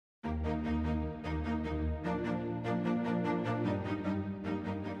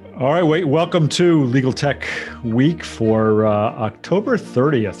All right, welcome to Legal Tech Week for October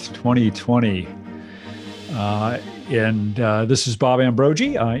 30th, 2020. This is Bob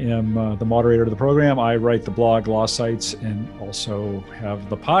Ambrogi. I am the moderator of the program. I write the blog Law Sites and also have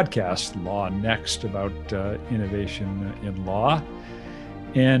the podcast Law Next about innovation in law.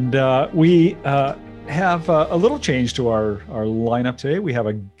 And we have a little change to our lineup today. We have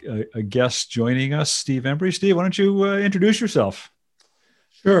a guest joining us, Steve Embry. Steve, why don't you introduce yourself?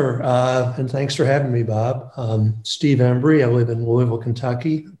 Sure, and thanks for having me, Bob. Steve Embry. I live in Louisville,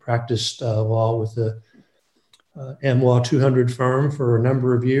 Kentucky. Practiced law with the AmLaw 200 firm for a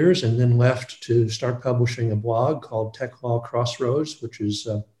number of years, and then left to start publishing a blog called Tech Law Crossroads, which is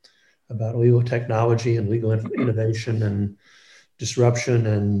about legal technology and legal innovation and disruption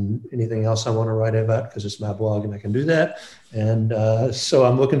and anything else I want to write about, because it's my blog and I can do that. And so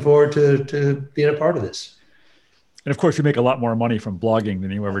I'm looking forward to being a part of this. And of course, you make a lot more money from blogging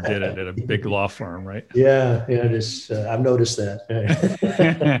than you ever did at a big law firm, right? Yeah, I've noticed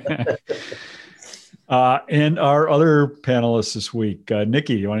that. And our other panelists this week,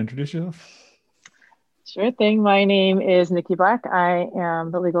 Nikki, you want to introduce yourself? Sure thing. My name is Nikki Black. I am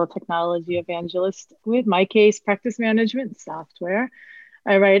the legal technology evangelist with MyCase Practice Management Software.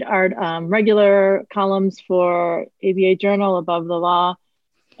 I write our regular columns for ABA Journal, Above the Law,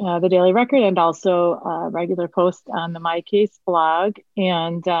 the Daily Record, and also a regular post on the MyCase blog.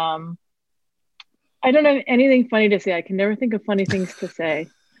 And I don't have anything funny to say. I can never think of funny things to say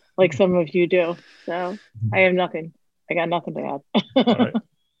like some of you do. So I have nothing. I got nothing to add. All right.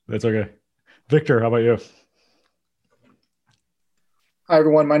 That's okay. Victor, how about you? Hi,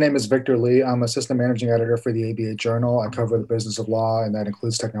 everyone. My name is Victor Lee. I'm assistant managing editor for the ABA Journal. I cover the business of law, and that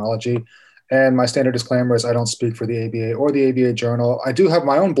includes technology. And my standard disclaimer is I don't speak for the ABA or the ABA Journal. I do have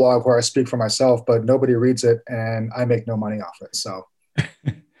my own blog where I speak for myself, but nobody reads it, and I make no money off it. So,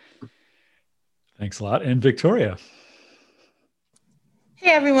 thanks a lot. And Victoria.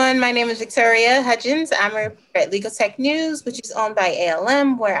 Hey, everyone. My name is Victoria Hudgens. I'm a reporter at Legal Tech News, which is owned by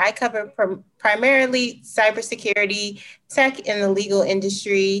ALM, where I cover primarily cybersecurity, tech in the legal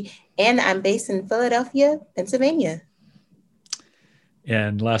industry, and I'm based in Philadelphia, Pennsylvania.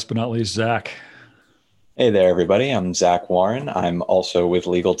 And last but not least, Zach. Hey there, everybody. I'm Zach Warren. I'm also with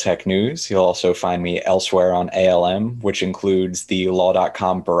Legal Tech News. You'll also find me elsewhere on ALM, which includes the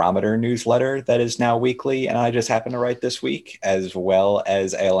Law.com Barometer newsletter that is now weekly, and I just happen to write this week, as well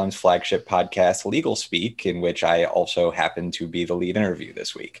as ALM's flagship podcast, Legal Speak, in which I also happen to be the lead interview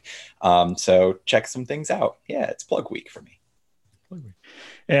this week. So check some things out. Yeah, it's plug week for me.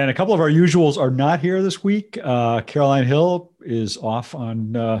 And a couple of our usuals are not here this week. Caroline Hill is off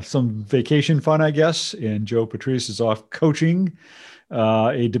on some vacation fun, I guess. And Joe Patrice is off coaching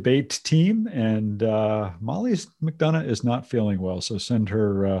a debate team. And Molly McDonough is not feeling well. So send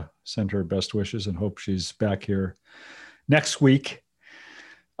her best wishes and hope she's back here next week.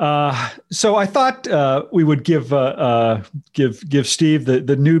 So I thought we would give Steve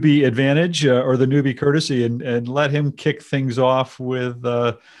the newbie advantage or the newbie courtesy and let him kick things off with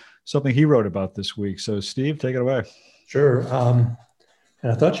something he wrote about this week. So Steve, take it away. Sure.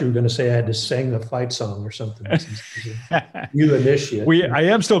 And I thought you were going to say I had to sing the fight song or something. You initiate. I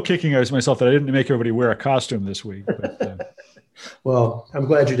am still kicking myself that I didn't make everybody wear a costume this week. But, Well, I'm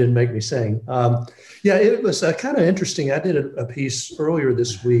glad you didn't make me sing. Yeah, it was kind of interesting. I did a piece earlier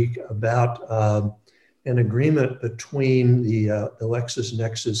this week about an agreement between the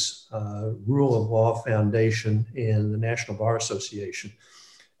LexisNexis Rule of Law Foundation and the National Bar Association.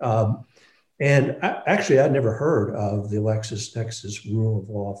 And I'd never heard of the LexisNexis Rule of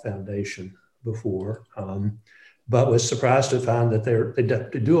Law Foundation before, but was surprised to find that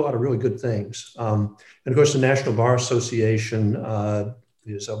they do a lot of really good things. And of course, the National Bar Association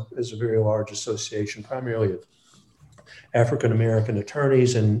is a very large association, primarily of African-American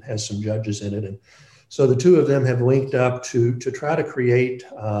attorneys, and has some judges in it. And so the two of them have linked up to try to create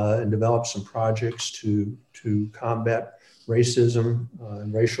and develop some projects to combat racism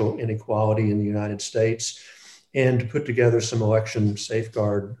and racial inequality in the United States, and to put together some election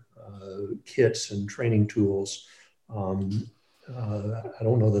safeguard kits and training tools. I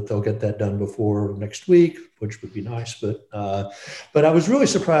don't know that they'll get that done before next week, which would be nice, but I was really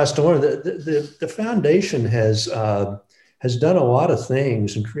surprised to learn that the foundation has done a lot of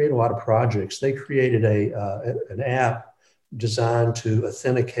things and created a lot of projects. They created an app designed to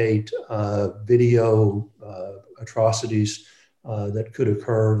authenticate video atrocities that could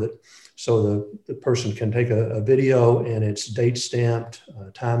occur, so the person can take a video and it's date stamped,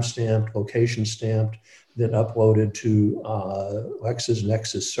 time stamped, location stamped, then uploaded to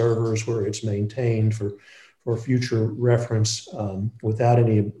LexisNexis servers where it's maintained for for future reference without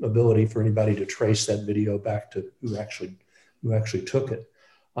any ability for anybody to trace that video back to who actually took it.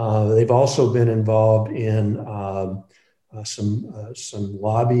 They've also been involved in some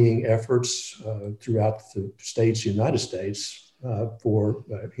lobbying efforts throughout the states, United States, for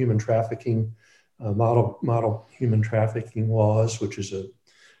human trafficking, model human trafficking laws, which is a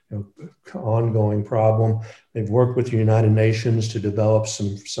ongoing problem. They've worked with the United Nations to develop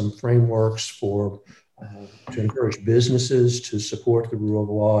some frameworks for to encourage businesses to support the rule of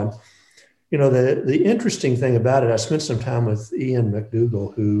law. And the interesting thing about it, I spent some time with Ian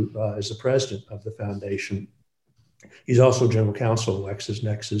McDougall, who is the president of the foundation. He's also general counsel of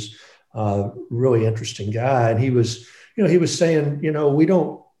LexisNexis, really interesting guy. And he was saying,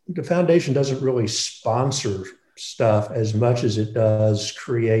 the foundation doesn't really sponsor stuff as much as it does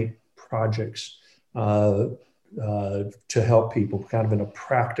create projects to help people kind of in a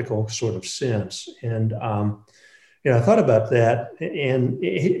practical sort of sense. And, I thought about that, and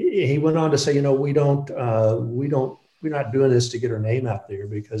he went on to say, we're not doing this to get our name out there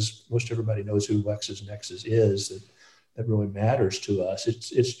because most everybody knows who LexisNexis is. That really matters to us.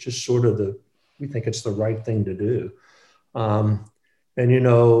 It's just sort of we think it's the right thing to do.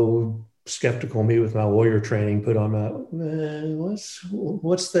 Skeptical me with my lawyer training put on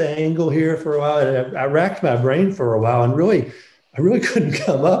what's the angle here for a while. I racked my brain for a while and I really couldn't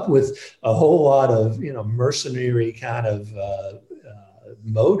come up with a whole lot of, mercenary kind of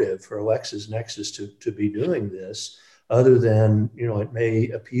motive for LexisNexis to be doing this, other than, it may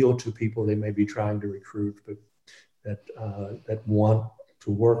appeal to people they may be trying to recruit, but that want to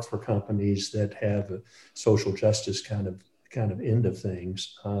work for companies that have a social justice kind of end of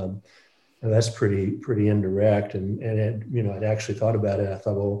things. That's pretty indirect. And I'd actually thought about it. I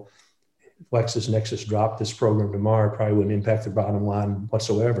thought, well, if LexisNexis dropped this program tomorrow, it probably wouldn't impact their bottom line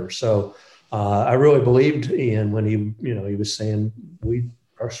whatsoever. So I really believed Ian when he was saying we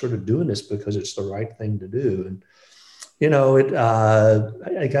are sort of doing this because it's the right thing to do. And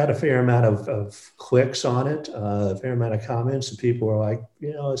I got a fair amount of clicks on it, a fair amount of comments, and people are like,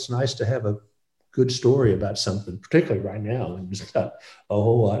 it's nice to have a good story about something, particularly right now. And there's got a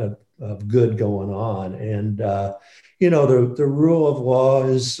whole lot of good going on. And, the rule of law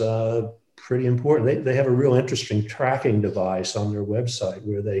is pretty important. They have a real interesting tracking device on their website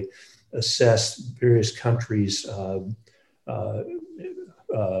where they assess various countries'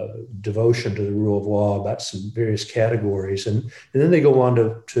 devotion to the rule of law about some various categories. And then they go on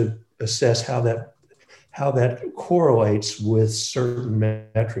to assess how that correlates with certain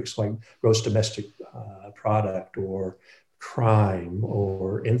metrics like gross domestic product or crime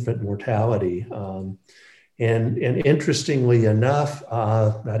or infant mortality. And interestingly enough,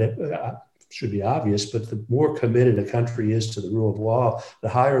 should be obvious, but the more committed a country is to the rule of law, the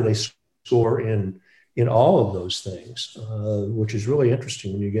higher they score in all of those things, which is really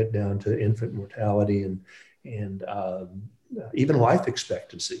interesting when you get down to infant mortality and even life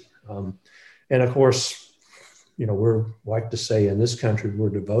expectancy. And of course, we're like to say in this country, we're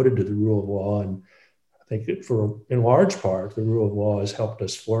devoted to the rule of law. And I think in large part, the rule of law has helped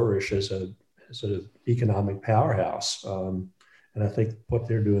us flourish as an economic powerhouse. And I think what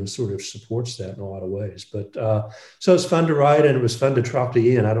they're doing sort of supports that in a lot of ways. But so it's fun to write, and it was fun to talk to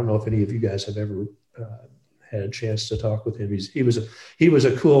Ian. I don't know if any of you guys have ever had a chance to talk with him. He was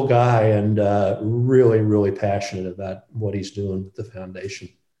a cool guy and really, really passionate about what he's doing with the foundation.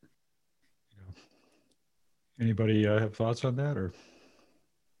 Anybody have thoughts on that, or?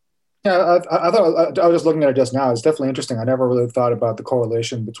 Yeah, I thought I was just looking at it just now. It's definitely interesting. I never really thought about the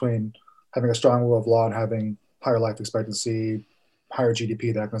correlation between having a strong rule of law and having higher life expectancy, higher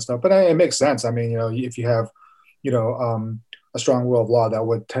GDP, that kind of stuff. But it makes sense. I mean, if you have, a strong rule of law, that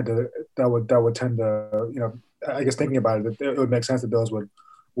would tend to, I guess thinking about it, it would make sense that those would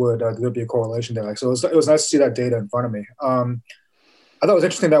there'd be a correlation there. Like, so it was nice to see that data in front of me. I thought it was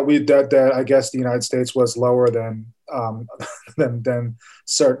interesting that I guess the United States was lower than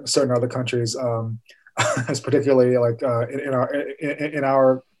certain other countries, as particularly like in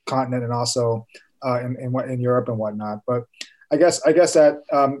our continent and also in Europe and whatnot. But I guess that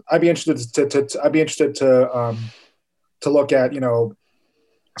I'd be interested to look at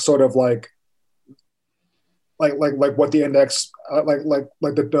sort of like what the index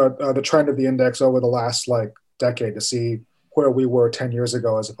the trend of the index over the last decade to see where we were 10 years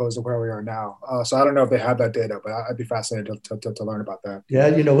ago as opposed to where we are now. So I don't know if they have that data, but I'd be fascinated to learn about that. Yeah,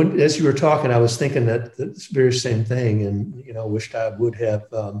 as you were talking, I was thinking that the very same thing, and wished I would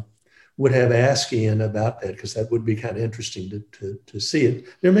have asked Ian about that, because that would be kind of interesting to see it.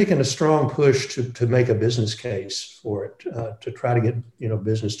 They're making a strong push to make a business case for it, to try to get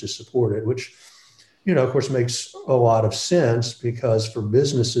business to support it, which of course, makes a lot of sense because for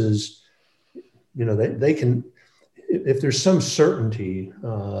businesses, they can, if there's some certainty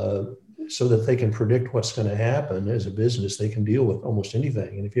so that they can predict what's going to happen as a business, they can deal with almost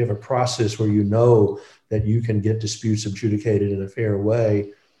anything. And if you have a process where that you can get disputes adjudicated in a fair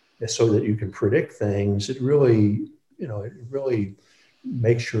way so that you can predict things, it really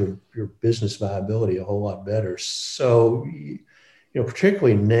makes your business viability a whole lot better. So,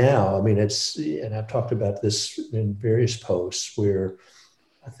 particularly now, I mean, and I've talked about this in various posts where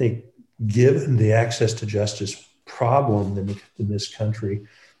I think given the access to justice problem in this country,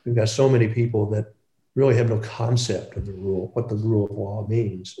 we've got so many people that really have no concept of what the rule of law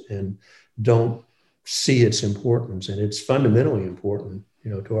means, and don't see its importance. And it's fundamentally important,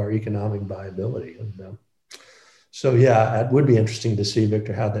 to our economic viability. And so, yeah, it would be interesting to see,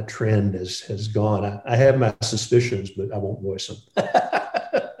 Victor, how that trend has gone. I have my suspicions, but I won't voice them.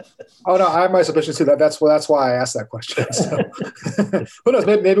 Oh no, I have my suspicions too. That's why I asked that question. So. Who knows?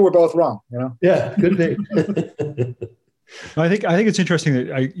 Maybe we're both wrong. Yeah, could be. I think it's interesting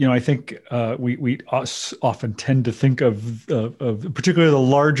that I think we often tend to think of particularly the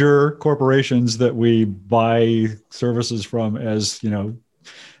larger corporations that we buy services from as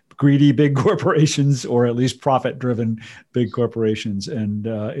greedy big corporations, or at least profit-driven big corporations, and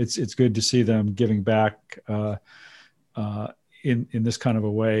it's good to see them giving back in this kind of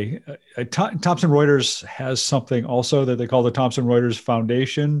a way. Thomson Reuters has something also that they call the Thomson Reuters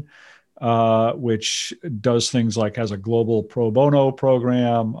Foundation, which does things like has a global pro bono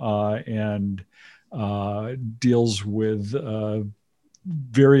program and deals with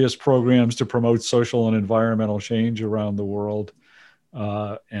various programs to promote social and environmental change around the world.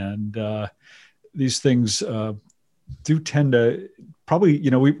 And these things do tend to probably,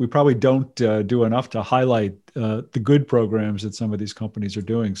 we probably don't do enough to highlight the good programs that some of these companies are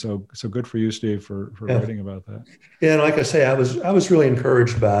doing. So good for you, Steve, for writing about that. Yeah, and like I say, I was really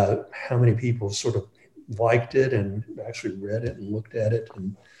encouraged by how many people sort of liked it and actually read it and looked at it,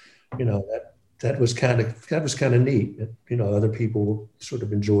 and that was kind of neat. Other people sort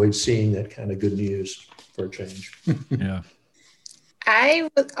of enjoyed seeing that kind of good news for a change. Yeah. I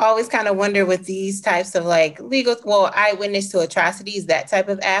would always kind of wonder with these types of eyewitness to atrocities, that type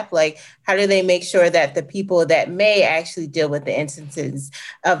of app, how do they make sure that the people that may actually deal with the instances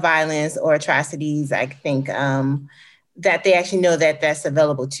of violence or atrocities, I think, that they actually know that that's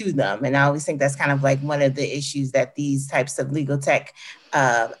available to them. And I always think that's kind of one of the issues that these types of legal tech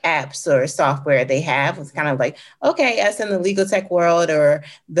apps or software they have. It's kind of okay, us in the legal tech world or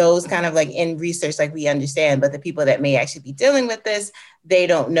those kind of in research, we understand, but the people that may actually be dealing with this, they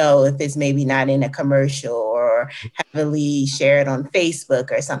don't know if it's maybe not in a commercial or heavily shared on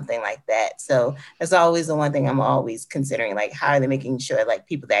Facebook or something like that. So that's always the one thing I'm always considering, how are they making sure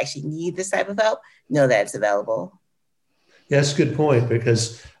people that actually need this type of help know that it's available. Yeah, that's a good point,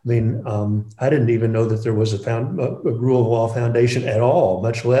 because I didn't even know that there was a rule of law foundation at all,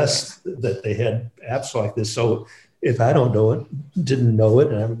 much less that they had apps like this. So if I didn't know it,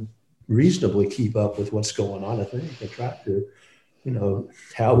 and I'm reasonably keep up with what's going on, I think I try to,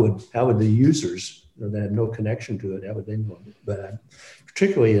 how would the users that have no connection to it, how would they know it? But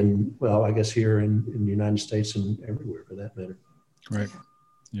particularly I guess here in the United States and everywhere for that matter. Right.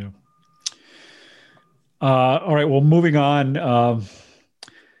 Yeah. All right. Well, moving on.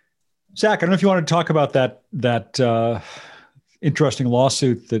 Zach, I don't know if you want to talk about that interesting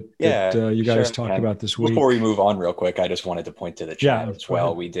lawsuit that you guys talked about this week. Before we move on real quick, I just wanted to point to the chat as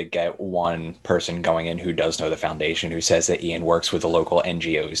well. We did get one person going in who does know the foundation, who says that Ian works with the local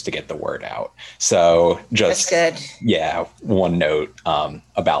NGOs to get the word out. So just, that's good. Yeah, one note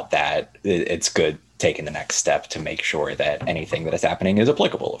about that. It's good taking the next step to make sure that anything that is happening is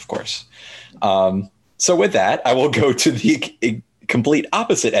applicable, of course. So with that, I will go to the complete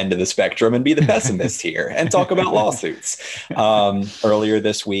opposite end of the spectrum and be the pessimist here and talk about lawsuits. Earlier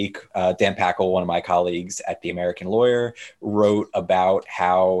this week, Dan Packel, one of my colleagues at the American Lawyer, wrote about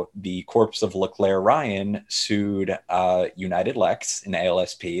how the corpse of LeClaire Ryan sued United Lex, an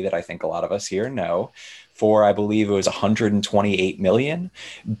ALSP that I think a lot of us here know, for, I believe it was $128 million,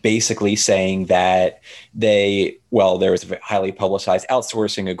 basically saying that there was a highly publicized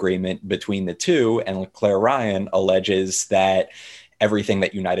outsourcing agreement between the two, and LeClaire Ryan alleges that everything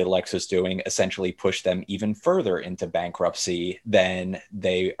that United Lex was doing essentially pushed them even further into bankruptcy than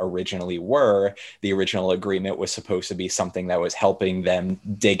they originally were. The original agreement was supposed to be something that was helping them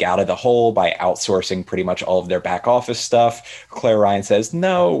dig out of the hole by outsourcing pretty much all of their back office stuff. Claire Ryan says,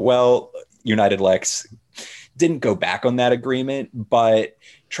 no, United Lex didn't go back on that agreement, but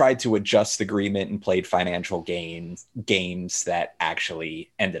tried to adjust the agreement and played financial games that actually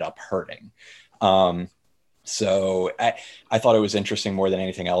ended up hurting. So I thought it was interesting more than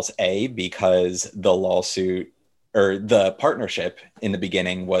anything else, because the lawsuit or the partnership in the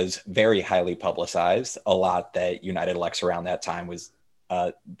beginning was very highly publicized. A lot that United Lex around that time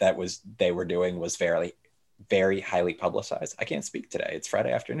they were doing was very, very highly publicized. I can't speak today. It's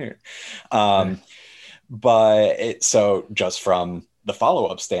Friday afternoon. So just from the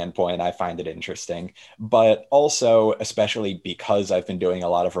follow-up standpoint, I find it interesting, but also especially because I've been doing a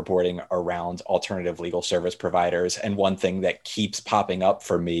lot of reporting around alternative legal service providers. And one thing that keeps popping up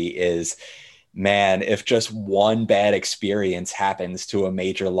for me is, man, if just one bad experience happens to a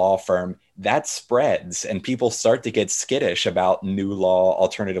major law firm, that spreads and people start to get skittish about new law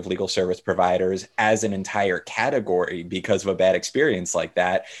alternative legal service providers as an entire category because of a bad experience like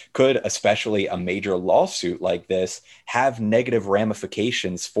that. Could, especially a major lawsuit like this, have negative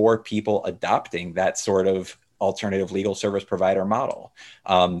ramifications for people adopting that sort of alternative legal service provider model?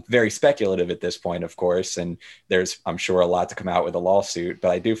 Very speculative at this point, of course, and there's, I'm sure, a lot to come out with a lawsuit,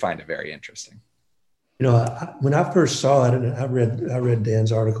 but I do find it very interesting. When I first saw it, and I read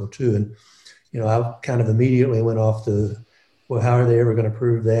Dan's article too, and I kind of immediately went off well, how are they ever going to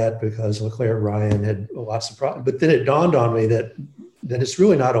prove that? Because LeClaire Ryan had lots of problems. But then it dawned on me that it's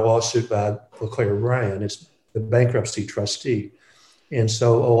really not a lawsuit by LeClaire Ryan; it's the bankruptcy trustee. And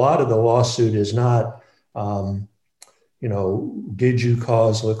so a lot of the lawsuit is not, did you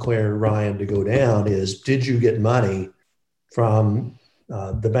cause LeClaire Ryan to go down? Is, did you get money from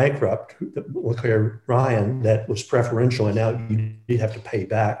the bankrupt LeClaire Ryan that was preferential, and now you have to pay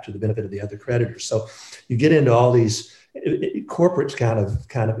back to the benefit of the other creditors. So you get into all these corporate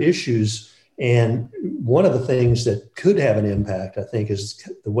kind of issues. And one of the things that could have an impact, I think, is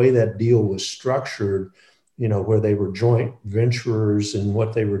the way that deal was structured, where they were joint venturers and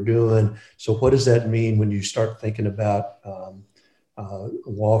what they were doing. So what does that mean when you start thinking about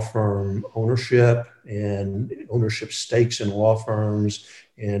law firm ownership and ownership stakes in law firms,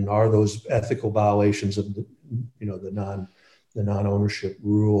 and are those ethical violations of the non-ownership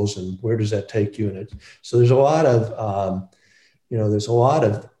rules, and where does that take you? So there's a lot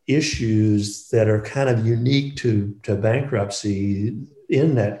of issues that are kind of unique to bankruptcy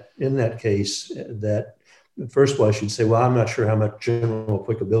in that case. That first of all, I should say, well, I'm not sure how much general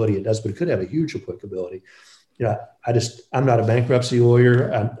applicability it does, but it could have a huge applicability. I'm not a bankruptcy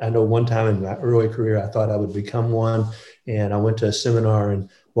lawyer. I know one time in my early career, I thought I would become one. And I went to a seminar and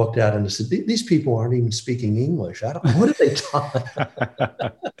walked out and said, these people aren't even speaking English. What are they talking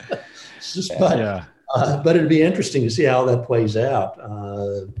about? But it'd be interesting to see how that plays out,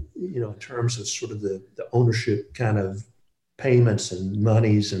 in terms of sort of the ownership kind of payments and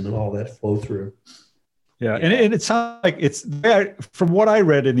monies and all that flow through. Yeah. And it sounds like from what I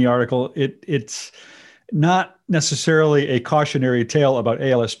read in the article, it's not necessarily a cautionary tale about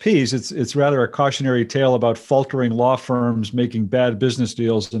ALSPs. It's rather a cautionary tale about faltering law firms making bad business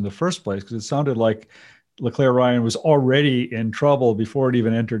deals in the first place, because it sounded like LeClaire Ryan was already in trouble before it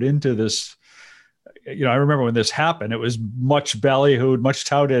even entered into this. I remember when this happened, it was much ballyhooed, much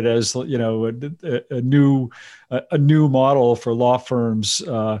touted as, a new model for law firms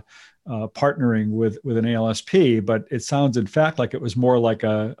partnering with an ALSP, but it sounds in fact like it was more like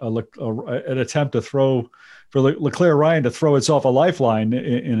an attempt to for LeClaire Ryan to throw itself a lifeline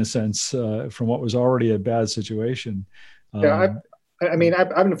in a sense from what was already a bad situation. I've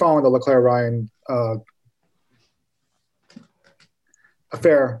been following the LeClaire Ryan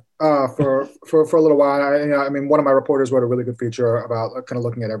affair for a little while. One of my reporters wrote a really good feature about kind of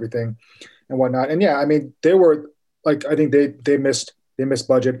looking at everything and whatnot. And they were like, I think they missed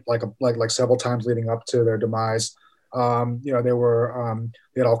budget like several times leading up to their demise. They had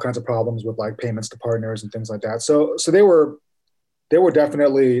all kinds of problems with like payments to partners and things like that. So they were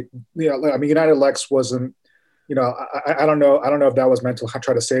definitely, United Lex wasn't, I don't know if that was meant to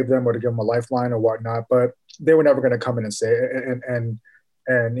try to save them or to give them a lifeline or whatnot, but they were never going to come in and say and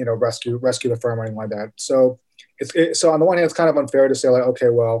rescue the firm or anything like that. So so on the one hand, it's kind of unfair to say like, okay,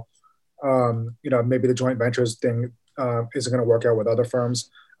 well, maybe the joint ventures thing isn't going to work out with other firms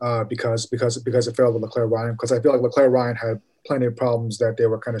because it failed with LeClaire Ryan. Because I feel like LeClaire Ryan had plenty of problems that they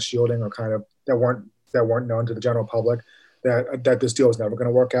were kind of shielding or kind of that weren't known to the general public, that this deal was never going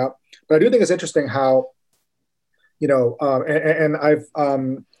to work out. But I do think it's interesting how, and I've I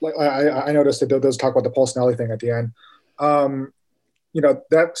noticed that there's talk about the Paul Snelly thing at the end.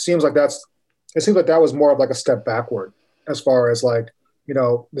 That seems like that was more of like a step backward as far as like,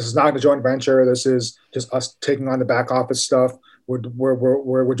 this is not a joint venture. This is just us taking on the back office stuff. We have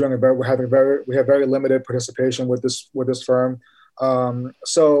very limited participation with this firm. Maybe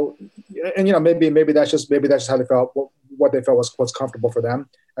that's just how they felt. what they felt was comfortable for them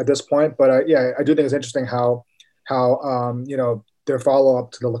at this point. But yeah, I do think it's interesting how their follow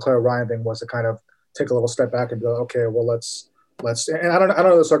up to the Leclerc Ryan thing was to kind of take a little step back and be like, okay, well let's. And I don't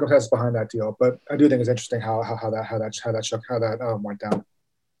know the circumstances behind that deal, but I do think it's interesting how that went down.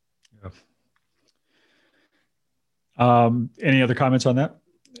 Yeah. Any other comments on that?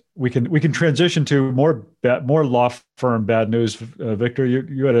 We can transition to more law firm bad news. Victor,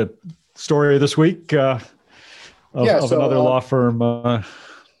 you had a story this week of another law firm.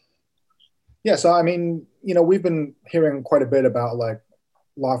 Yeah, so I mean, we've been hearing quite a bit about like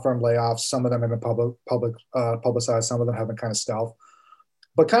law firm layoffs. Some of them have been publicized. Some of them have been kind of stealth.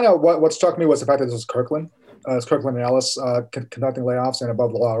 But kind of what struck me was the fact that this was Kirkland. It's Kirkland and Ellis conducting layoffs, and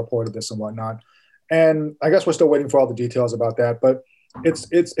Above the Law reported this and whatnot. And I guess we're still waiting for all the details about that. But it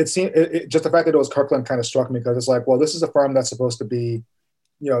seemed just the fact that it was Kirkland kind of struck me, because it's like, well, this is a firm that's supposed to be,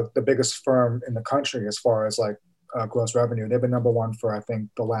 the biggest firm in the country as far as like gross revenue. They've been number one for, I think,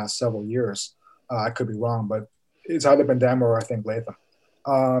 the last several years. I could be wrong, but it's either been them or I think Latham.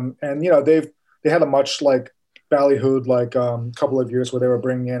 And they had a much like ballyhooed like couple of years where they were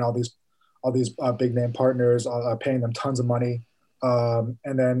bringing in all these big name partners, paying them tons of money, and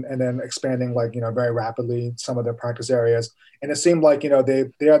then expanding like very rapidly some of their practice areas. And it seemed like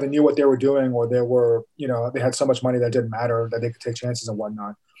they either knew what they were doing, or they were they had so much money that it didn't matter, that they could take chances and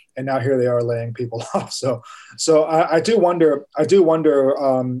whatnot. And now here they are laying people off. So I do wonder what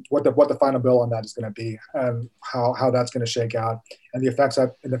the final bill on that is going to be, and how that's going to shake out, and the effects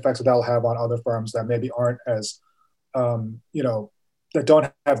that that'll have on other firms that maybe aren't as that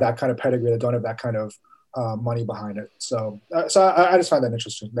don't have that kind of pedigree, that don't have that kind of money behind it. So I just find that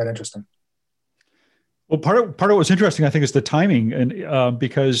interesting. Well, part of what's interesting, I think, is the timing, and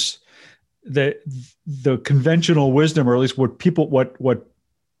because the conventional wisdom, or at least what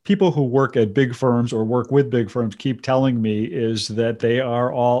people who work at big firms or work with big firms keep telling me, is that they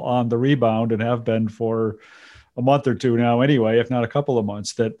are all on the rebound and have been for a month or two now anyway, if not a couple of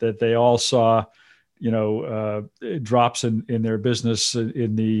months, that they all saw, drops in their business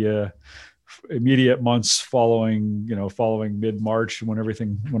in the immediate months following mid-March,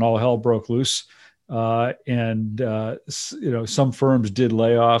 when all hell broke loose. And some firms did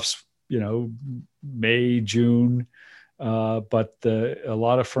layoffs, May, June, but a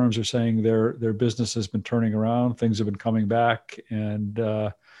lot of firms are saying their business has been turning around. Things have been coming back, and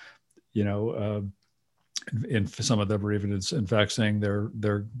and some of them are even in fact saying they're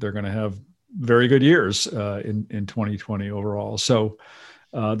going to have very good years in 2020 overall. So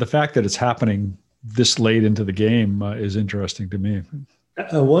the fact that it's happening this late into the game is interesting to me.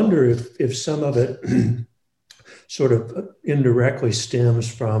 I wonder if some of it sort of indirectly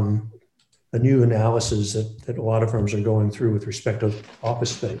stems from a new analysis that a lot of firms are going through with respect to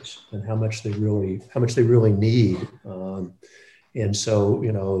office space and how much they really need. And so,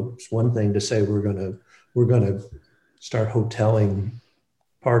 it's one thing to say we're going to start hoteling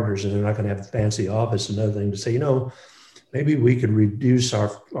partners and they're not going to have a fancy office. Another thing to say, maybe we could reduce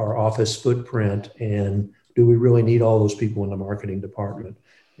our office footprint, and do we really need all those people in the marketing department?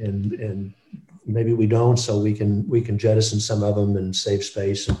 And maybe we don't, so we can jettison some of them and save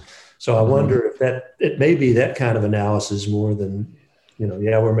space. And so I wonder if it may be that kind of analysis more than,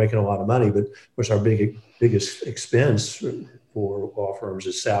 we're making a lot of money, but of course our biggest expense for law firms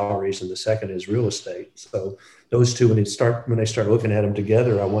is salaries, and the second is real estate. So those two, when they start looking at them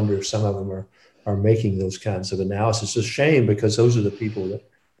together, I wonder if some of them are making those kinds of analysis. It's a shame, because those are the people that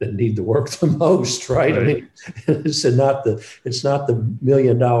need the work the most, right? I mean, it's not the $1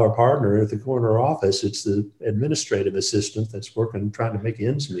 million partner at the corner office. It's the administrative assistant that's working, trying to make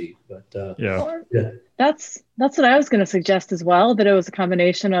ends meet. But yeah, that's what I was going to suggest as well. That it was a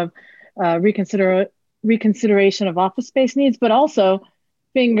combination of reconsideration of office space needs, but also,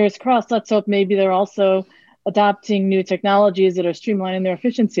 fingers crossed, let's hope maybe they're also adopting new technologies that are streamlining their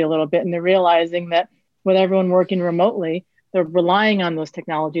efficiency a little bit, and they're realizing that with everyone working remotely, they're relying on those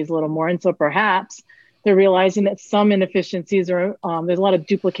technologies a little more. And so perhaps they're realizing that some inefficiencies are, there's a lot of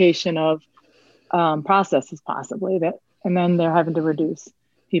duplication of processes possibly, and then they're having to reduce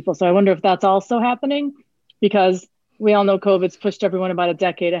people. So I wonder if that's also happening, because we all know COVID's pushed everyone about a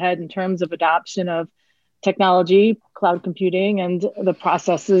decade ahead in terms of adoption of technology, cloud computing, and the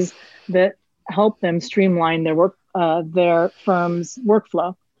processes that help them streamline their firm's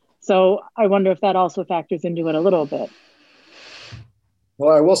workflow. So I wonder if that also factors into it a little bit.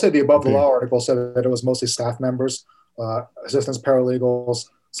 Well, I will say the Above the Law article said that it was mostly staff members, assistants, paralegals,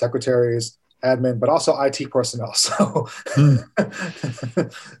 secretaries, admin, but also IT personnel. So,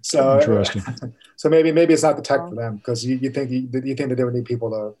 so interesting. So maybe it's not the tech for them, because you think that they would need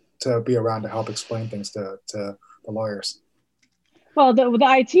people to be around to help explain things to the lawyers. Well, the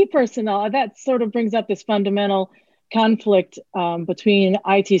IT personnel, that sort of brings up this fundamental conflict between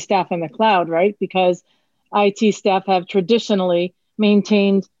IT staff and the cloud, right? Because IT staff have traditionally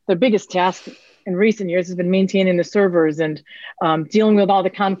maintained their biggest task in recent years has been maintaining the servers and dealing with all the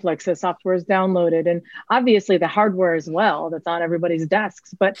conflicts as software is downloaded, and obviously the hardware as well that's on everybody's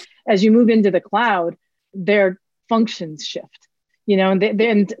desks. But as you move into the cloud, their functions shift, and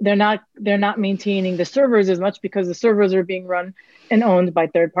they're not maintaining the servers as much because the servers are being run and owned by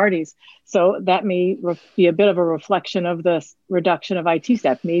third parties. So that may be a bit of a reflection of the reduction of IT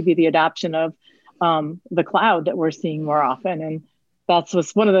staff, maybe the adoption of the cloud that we're seeing more often. And that's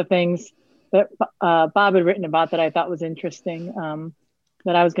was one of the things that Bob had written about that I thought was interesting,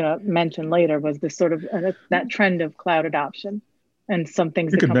 that I was going to mention later, was this sort of that trend of cloud adoption and some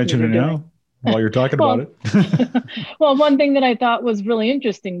things you could mention it now while you're talking about it. Well, one thing that I thought was really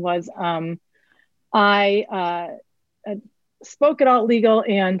interesting was I spoke at Alt Legal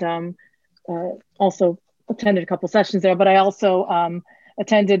and also attended a couple sessions there, but I also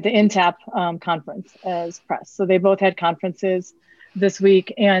attended the INTAP conference as press. So they both had conferences this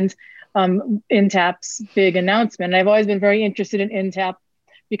week, and INTAP's big announcement. And I've always been very interested in INTAP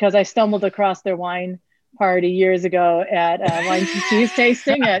because I stumbled across their wine party years ago at wine and cheese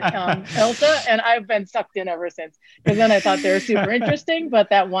tasting at ILTA, and I've been sucked in ever since. Because then I thought they were super interesting,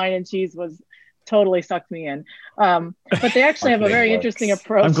 but that wine and cheese was totally sucked me in. But they actually have a very interesting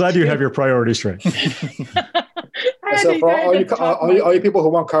approach. I'm glad you have your priorities straight. So for all you people who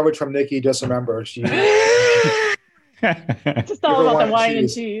want coverage from Nikki, just remember just all about the wine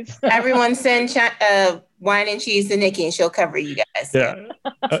and cheese. Everyone send wine and cheese to Nikki and she'll cover you guys. Yeah.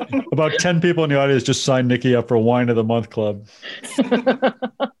 About 10 people in the audience just signed Nikki up for Wine of the Month Club.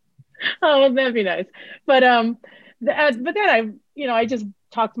 Oh, that'd be nice. But then I just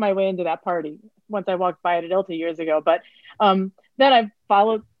talked my way into that party once I walked by it at ILTA years ago. But then I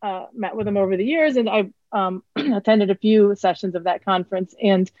met with them over the years, and I attended a few sessions of that conference.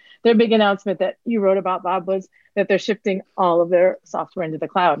 And their big announcement that you wrote about, Bob, was that they're shifting all of their software into the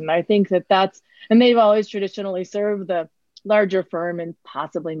cloud. And I think and they've always traditionally served the larger firm and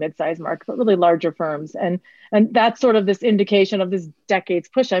possibly mid-sized market, but really larger firms. And that's sort of this indication of this decade's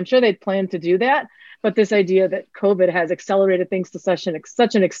push. I'm sure they'd planned to do that, but this idea that COVID has accelerated things to such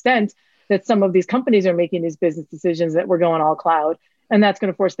an extent that some of these companies are making these business decisions that we're going all cloud. And that's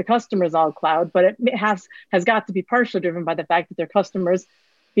going to force the customers all cloud, but it has got to be partially driven by the fact that their customers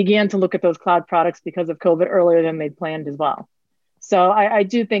began to look at those cloud products because of COVID earlier than they'd planned as well. So I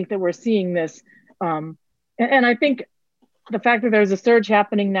do think that we're seeing this. And I think the fact that there's a surge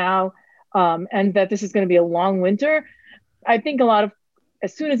happening now and that this is going to be a long winter, I think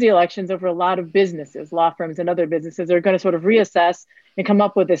as soon as the election's over, a lot of businesses, law firms and other businesses are going to sort of reassess and come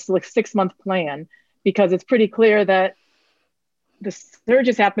up with this 6-month plan, because it's pretty clear that the surge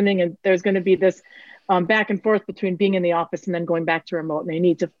is happening and there's going to be this back and forth between being in the office and then going back to remote. And they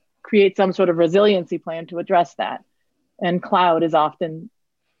need to create some sort of resiliency plan to address that. And cloud is often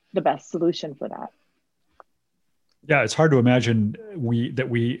the best solution for that. Yeah, it's hard to imagine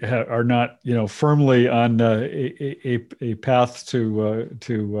we are not, firmly on a path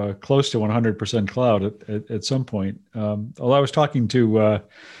to close to 100% cloud at some point. Although I was talking to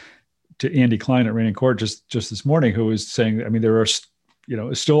Andy Klein at Rain Court just this morning, who was saying, there are,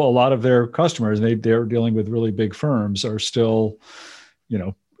 still a lot of their customers, and they're dealing with really big firms, are still,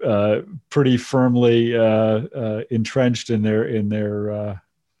 pretty firmly entrenched in their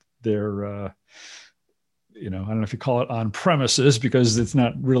I don't know if you call it on premises, because it's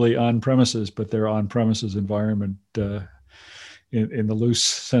not really on premises, but their on premises environment in the loose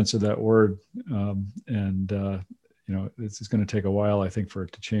sense of that word. It's going to take a while, I think, for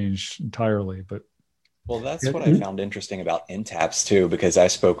it to change entirely. But well, that's what I found interesting about INTAPs too, because I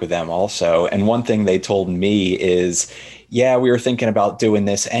spoke with them also. And one thing they told me is, yeah, we were thinking about doing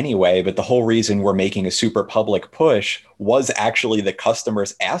this anyway, but the whole reason we're making a super public push was actually the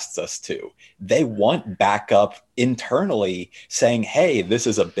customers asked us to. They want backup internally saying, hey, this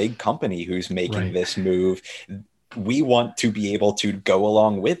is a big company who's making this move. We want to be able to go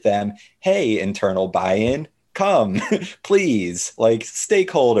along with them. Hey, internal buy-in. Come, please,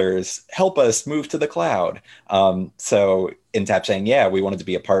 stakeholders, help us move to the cloud. So INTAP saying, yeah, we wanted to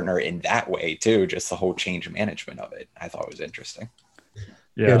be a partner in that way too, just the whole change management of it. I thought it was interesting.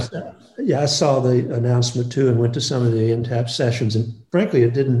 Yeah. I saw the announcement too and went to some of the INTAP sessions, and frankly,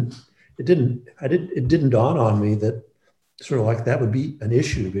 it didn't dawn on me that sort of like that would be an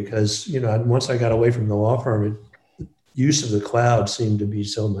issue, because, once I got away from the law firm, the use of the cloud seemed to be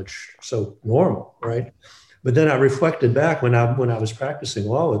so normal, right? But then I reflected back when I was practicing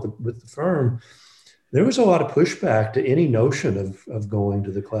law with the firm, there was a lot of pushback to any notion of going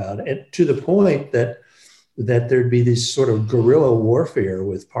to the cloud, and to the point that there'd be this sort of guerrilla warfare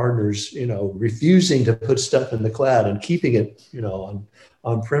with partners, refusing to put stuff in the cloud and keeping it,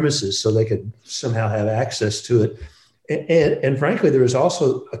 on premises so they could somehow have access to it. And frankly, there was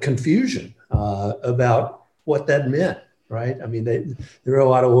also a confusion about what that meant, right? I mean, there were a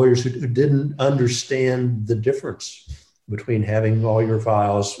lot of lawyers who didn't understand the difference between having all your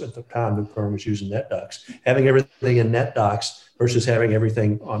files at the time the firm was using NetDocs, having everything in NetDocs versus having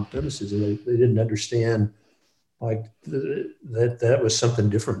everything on premises. And they didn't understand that was something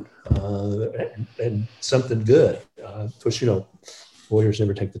different and something good. Of course, lawyers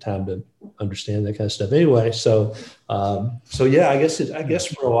never take the time to understand that kind of stuff anyway. So yeah, I guess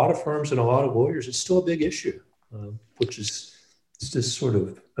for a lot of firms and a lot of lawyers, it's still a big issue, which is just sort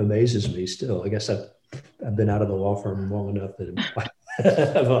of amazes me still. I guess I've been out of the law firm long enough that I'm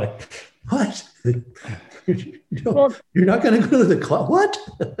like, what? You're not going to go to the cloud? What?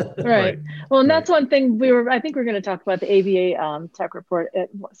 Right. Well, and that's one thing I think we're going to talk about the ABA tech report at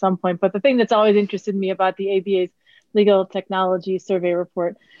some point. But the thing that's always interested me about the ABA's legal technology survey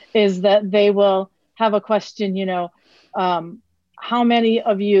report is that they will have a question, how many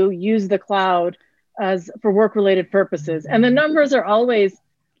of you use the cloud for work-related purposes? And the numbers are always,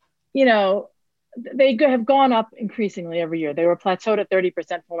 they have gone up increasingly every year. They were plateaued at 30%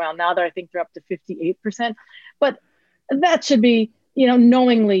 for a while. Now I think they're up to 58%. But that should be,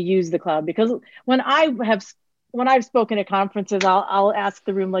 knowingly use the cloud, because when I've spoken at conferences, I'll ask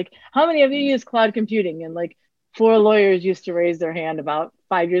the room, how many of you use cloud computing? And 4 lawyers used to raise their hand about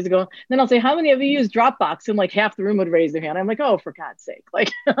 5 years ago. Then I'll say, how many of you use Dropbox? And half the room would raise their hand. I'm like, oh, for God's sake.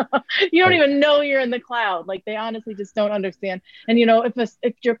 You don't even know you're in the cloud. They honestly just don't understand. And,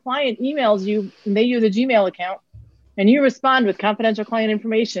 if your client emails you and they use a Gmail account and you respond with confidential client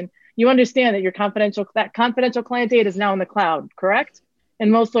information, you understand that that confidential client data is now in the cloud, correct?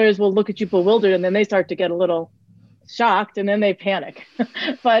 And most lawyers will look at you bewildered, and then they start to get a little shocked, and then they panic.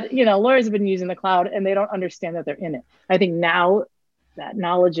 But lawyers have been using the cloud and they don't understand that they're in it. I think now that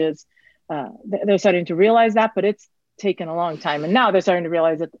knowledge is they're starting to realize that, but it's taken a long time, and now they're starting to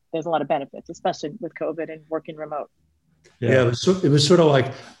realize that there's a lot of benefits, especially with COVID and working remote. Yeah, it was sort of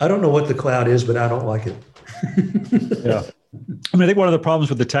like, I don't know what the cloud is, but I don't like it. Yeah, I mean, I think one of the problems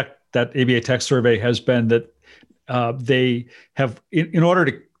with that ABA tech survey has been that they have, in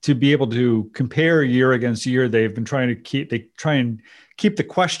order to be able to compare year against year, they've been trying to try and keep the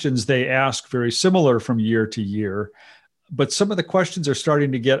questions they ask very similar from year to year. But some of the questions are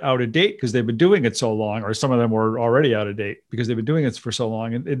starting to get out of date because they've been doing it so long, or some of them were already out of date because they've been doing it for so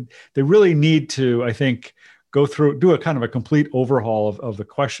long. And they really need to, I think, do a kind of a complete overhaul of the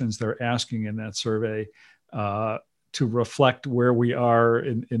questions they're asking in that survey to reflect where we are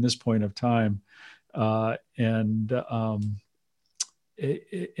in this point of time. And the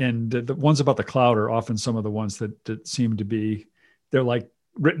ones about the cloud are often some of the ones that seem to be, they're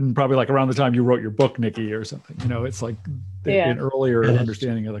written probably around the time you wrote your book, Nikki, or something. It's an earlier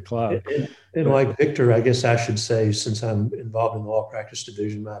understanding of the cloud. And like Victor, I guess I should say, since I'm involved in the law practice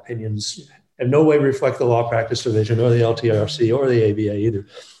division, my opinions in no way reflect the law practice division or the LTRC or the ABA either.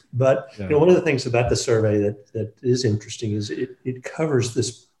 But one of the things about the survey that is interesting is it covers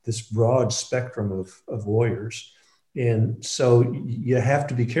this broad spectrum of lawyers. And so you have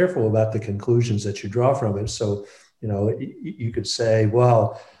to be careful about the conclusions that you draw from it. So, you could say,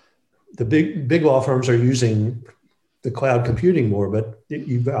 well, the big law firms are using the cloud computing more, but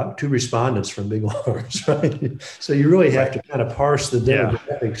you've got 2 respondents from big law firms, right? So you really have to kind of parse the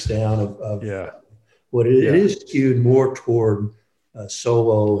demographics down of what it is skewed more toward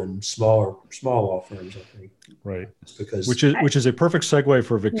solo and small law firms, I think. Right. Which is a perfect segue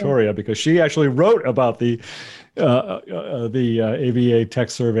for Victoria, because she actually wrote about the ABA tech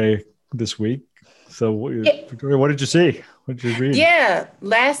survey this week. So Victoria, what did you see? What did you read? Yeah,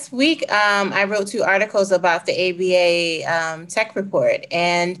 last week I wrote 2 articles about the ABA tech report,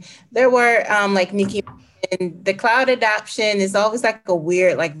 and there were like Nikki, and the cloud adoption is always a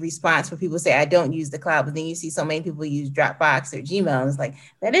weird response where people say, I don't use the cloud, but then you see so many people use Dropbox or Gmail, and it's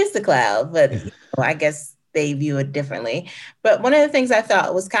that is the cloud, but I guess they view it differently. But one of the things I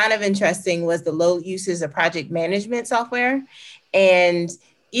thought was kind of interesting was the low usage of project management software. And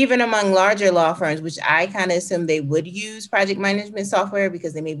even among larger law firms, which I kind of assume they would use project management software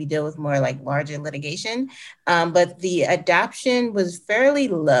because they maybe deal with more larger litigation, but the adoption was fairly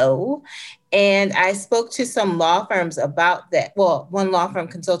low. And I spoke to some law firms about that. Well, one law firm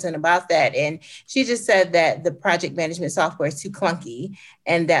consultant about that. And she just said that the project management software is too clunky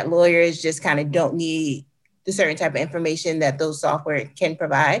and that lawyers just kind of don't need the certain type of information that those software can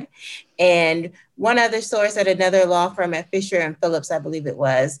provide. And one other source at another law firm at Fisher and Phillips, I believe it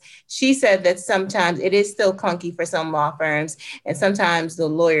was, she said that sometimes it is still clunky for some law firms, and sometimes the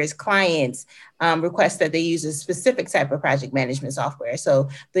lawyers' clients request that they use a specific type of project management software. So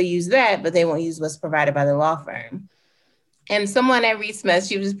they use that, but they won't use what's provided by the law firm. And someone at Reed Smith,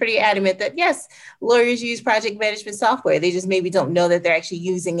 she was pretty adamant that yes, lawyers use project management software. They just maybe don't know that they're actually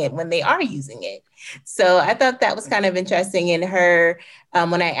using it when they are using it. So I thought that was kind of interesting in her.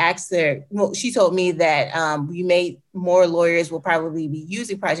 When I asked her, well, she told me that more lawyers will probably be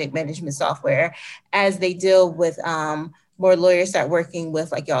using project management software as they deal with more lawyers start working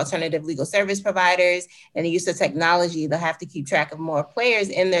with like your alternative legal service providers and the use of technology. They'll have to keep track of more players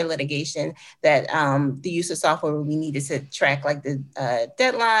in their litigation, that the use of software will be needed to track like the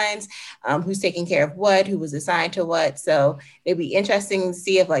deadlines, who's taking care of what, who was assigned to what. So it'd be interesting to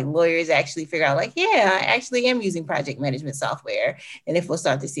see if like lawyers actually figure out like, yeah, I actually am using project management software, and if we'll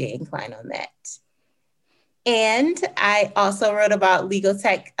start to see an incline on that. And I also wrote about legal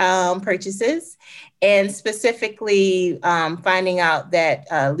tech purchases, and specifically finding out that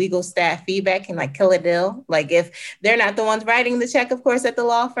legal staff feedback can like kill a deal. Like if they're not the ones writing the check, of course, at the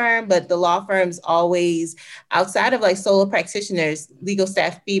law firm, but the law firms always, outside of like solo practitioners, legal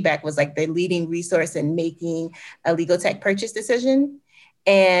staff feedback was like the leading resource in making a legal tech purchase decision.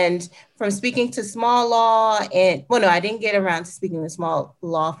 And from speaking to small law and, well, no, I didn't get around to speaking to small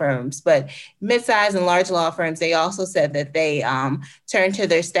law firms, but mid-sized and large law firms, they also said that they turn to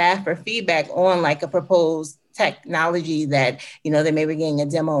their staff for feedback on like a proposed technology that, you know, they may be getting a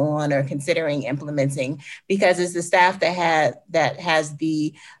demo on or considering implementing, because it's the staff that has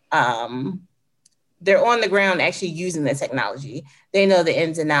the, they're on the ground actually using the technology. They know the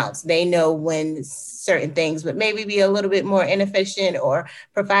ins and outs. They know when certain things would maybe be a little bit more inefficient or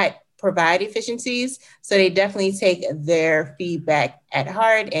provide efficiencies. So they definitely take their feedback at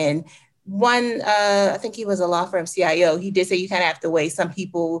heart. And one, I think he was a law firm CIO, he did say you kind of have to weigh, some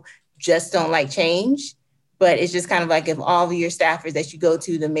people just don't like change. But it's just kind of like if all of your staffers that you go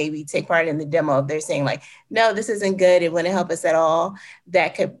to maybe take part in the demo, if they're saying like, no, this isn't good, it wouldn't help us at all,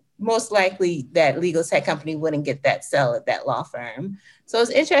 that could most likely that legal tech company wouldn't get that sell at that law firm. So it's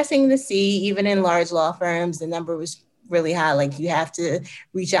interesting to see, even in large law firms, the number was really high. Like you have to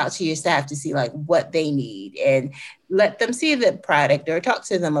reach out to your staff to see like what they need and let them see the product or talk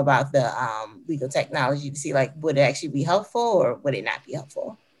to them about the legal technology to see like, would it actually be helpful or would it not be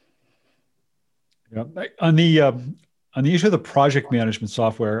helpful? Yeah. On the issue of the project management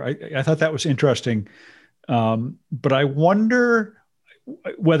software, I thought that was interesting. But I wonder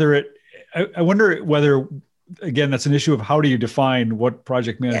whether again, that's an issue of how do you define what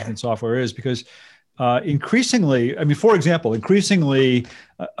project management software is, because increasingly, I mean, for example,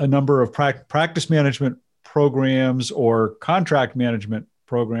 a number of practice management programs or contract management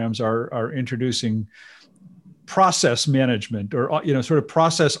programs are introducing process management or, you know, sort of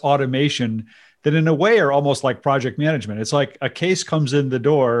process automation that in a way are almost like project management. It's like a case comes in the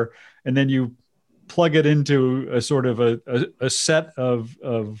door and then you plug it into a sort of a set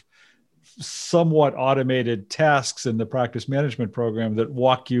of somewhat automated tasks in the practice management program that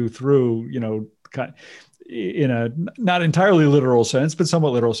walk you through, you know, in a not entirely literal sense, but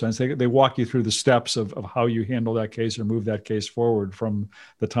somewhat literal sense. They walk you through the steps of how you handle that case or move that case forward from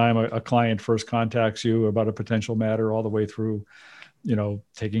the time a client first contacts you about a potential matter all the way through, you know,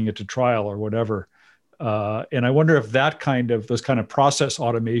 taking it to trial or whatever. And I wonder if those kind of process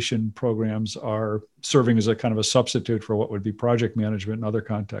automation programs are serving as a kind of a substitute for what would be project management in other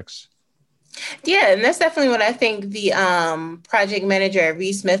contexts. Yeah, and that's definitely what I think the project manager at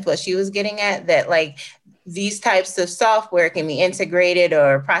Reed Smith, what she was getting at, that like these types of software can be integrated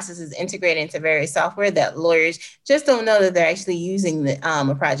or processes integrated into various software that lawyers just don't know that they're actually using the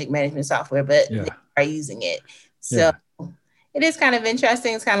a project management software, but they are using it. So it is kind of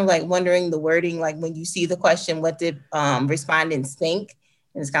interesting. It's kind of like wondering the wording, like when you see the question, what did respondents think?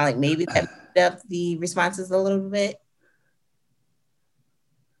 And it's kind of like maybe that made up the responses a little bit.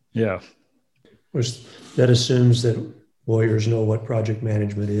 Yeah. Which that assumes that lawyers know what project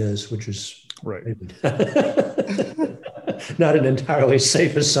management is, which is right. Not an entirely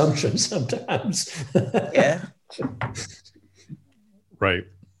safe assumption sometimes. Yeah. Right.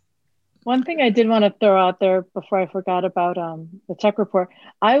 One thing I did want to throw out there before I forgot about the tech report,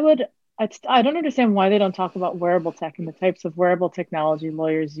 I don't understand why they don't talk about wearable tech and the types of wearable technology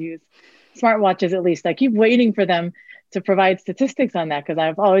lawyers use. Smartwatches, at least. I keep waiting for them to provide statistics on that because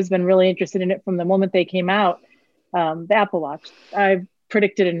I've always been really interested in it from the moment they came out. The Apple Watch. I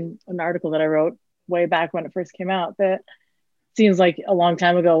predicted in an article that I wrote way back when it first came out that seems like a long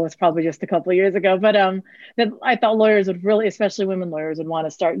time ago. It was probably just a couple of years ago, but that I thought lawyers would really, especially women lawyers, would want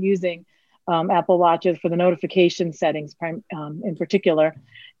to start using Apple Watches for the notification settings in particular.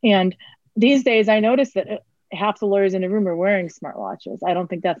 And these days I noticed that half the lawyers in the room are wearing smartwatches. I don't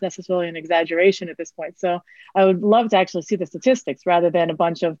think that's necessarily an exaggeration at this point. So I would love to actually see the statistics rather than a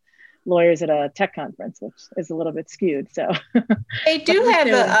bunch of lawyers at a tech conference, which is a little bit skewed. So they do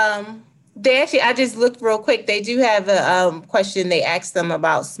have they actually, I just looked real quick. They do have a question. They asked them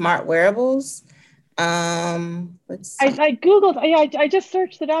about smart wearables. I Googled, I just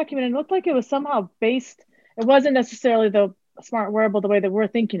searched the document and it looked like it was somehow based. It wasn't necessarily the smart wearable the way that we're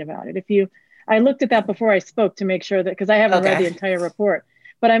thinking about it. I looked at that before I spoke to make sure that, because I haven't read the entire report,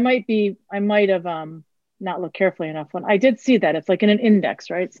 but I might have not looked carefully enough. When I did see that, it's like in an index,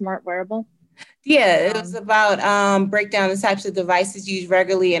 right? Smart wearable. Yeah, it was about break down the types of devices used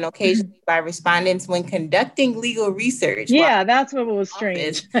regularly and occasionally by respondents when conducting legal research. Yeah, that's what was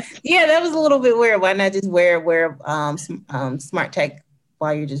strange. Yeah, that was a little bit weird. Why not just wear smart tech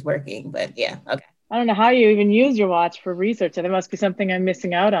while you're just working? But yeah, okay. I don't know how you even use your watch for research. There must be something I'm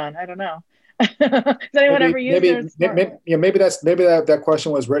missing out on. I don't know. Does anyone ever use maybe that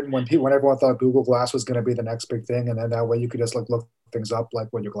question was written when everyone thought Google Glass was going to be the next big thing, and then that way you could just like look things up like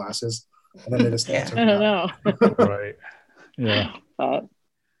what your glass is. And then they just I don't know. Right. Yeah.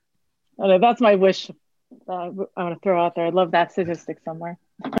 That's my wish. I want to throw out there. I'd love that statistic somewhere.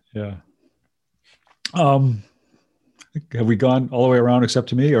 Yeah. Have we gone all the way around except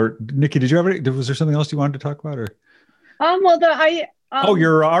to me? Or Nikki, was there something else you wanted to talk about? Or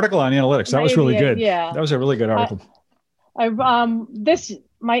your article on analytics. That was really good. Yeah. That was a really good article.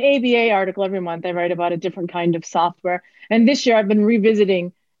 My ABA article every month, I write about a different kind of software. And this year I've been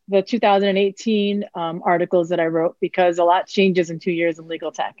revisiting the 2018 articles that I wrote because a lot changes in 2 years in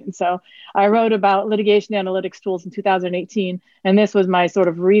legal tech. And so I wrote about litigation analytics tools in 2018, and this was my sort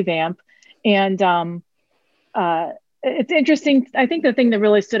of revamp. And it's interesting. I think the thing that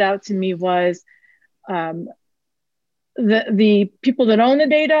really stood out to me was the people that own the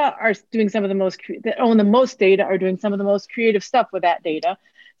data are doing some of the most data are doing some of the most creative stuff with that data.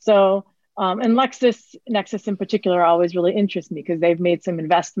 So and Nexus in particular always really interests me because they've made some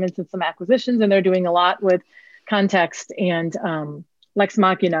investments and some acquisitions, and they're doing a lot with context and Lex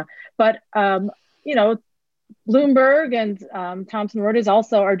Machina. But Bloomberg and Thomson Reuters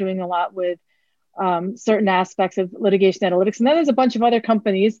also are doing a lot with certain aspects of litigation analytics. And then there's a bunch of other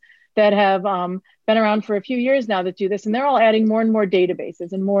companies that have been around for a few years now that do this, and they're all adding more and more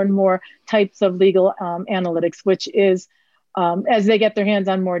databases and more types of legal analytics, which is as they get their hands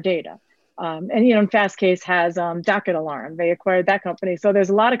on more data. And Fastcase has Docket Alarm. They acquired that company. So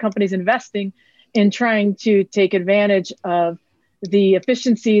there's a lot of companies investing in trying to take advantage of the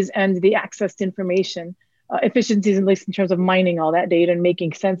efficiencies and the access to information, efficiencies at least in terms of mining all that data and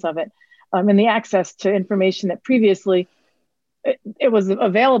making sense of it, and the access to information that previously it was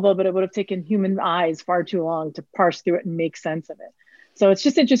available, but it would have taken human eyes far too long to parse through it and make sense of it. So it's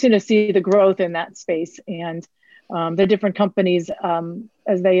just interesting to see the growth in that space and the different companies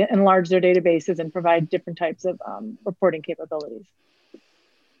as they enlarge their databases and provide different types of reporting capabilities.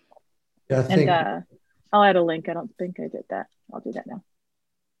 Yeah, I'll add a link. I don't think I did that. I'll do that now.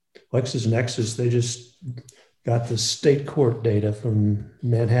 LexisNexis, they just got the state court data from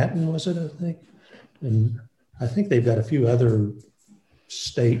Manhattan, was it, I think? And I think they've got a few other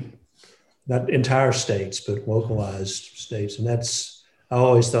not entire states, but localized states. And I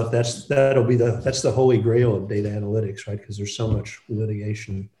always thought that's the holy grail of data analytics, right? Because there's so much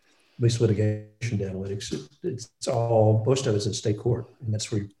litigation, at least litigation to analytics. Most of it's in state court, and that's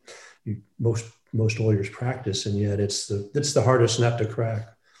where most lawyers practice. And yet it's the hardest nut to crack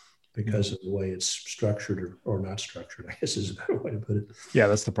because of the way it's structured or not structured, I guess is a better way to put it. Yeah,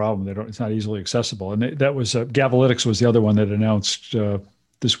 that's the problem. It's not easily accessible. And that was Gavalytics was the other one that announced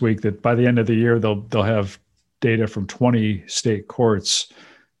this week that by the end of the year, they'll have data from 20 state courts,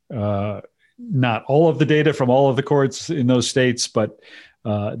 not all of the data from all of the courts in those states, but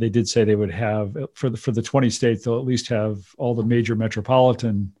they did say they would have, for the 20 states, they'll at least have all the major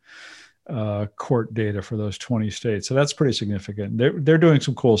metropolitan court data for those 20 states. So that's pretty significant. They're doing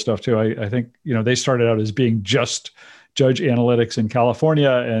some cool stuff too. I think, they started out as being just judge analytics in California,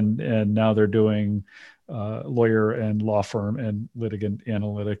 and now they're doing lawyer and law firm and litigant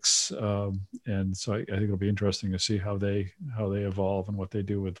analytics. And so I think it'll be interesting to see how they evolve and what they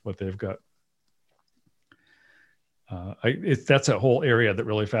do with what they've got. That's a whole area that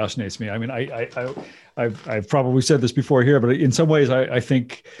really fascinates me. I mean, I've probably said this before here, but in some ways I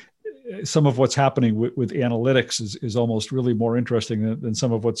think some of what's happening with analytics is almost really more interesting than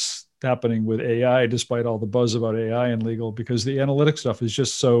some of what's happening with AI, despite all the buzz about AI in legal, because the analytic stuff is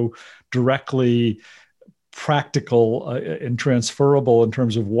just so directly practical and transferable in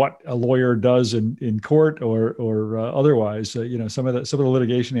terms of what a lawyer does in court or otherwise. Some of the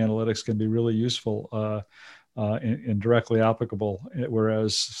litigation analytics can be really useful and directly applicable,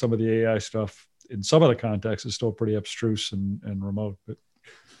 whereas some of the AI stuff in some of the contexts is still pretty abstruse and remote. But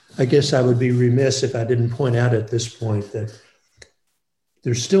I guess I would be remiss if I didn't point out at this point that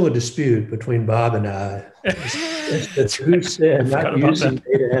there's still a dispute between Bob and I. That's who said not using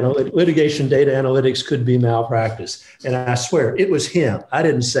litigation data analytics could be malpractice. And I swear it was him. I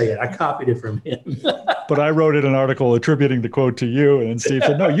didn't say it. I copied it from him. But I wrote it an article attributing the quote to you, and then Steve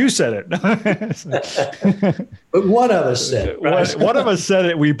said, "No, you said it." But one of us said it. Right? One of us said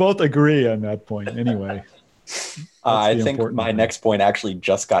it. We both agree on that point. Anyway. I think my next point actually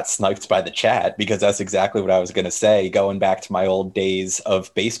just got sniped by the chat, because that's exactly what I was going to say. Going back to my old days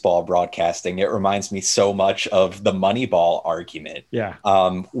of baseball broadcasting, it reminds me so much of the Moneyball argument. Yeah.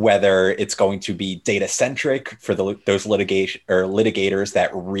 Whether it's going to be data centric for those litigators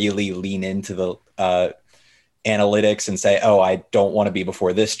that really lean into the analytics and say, oh, I don't want to be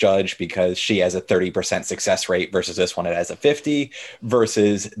before this judge because she has a 30% success rate versus this one, it has a 50,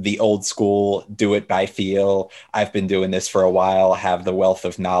 versus the old school, do it by feel. I've been doing this for a while, have the wealth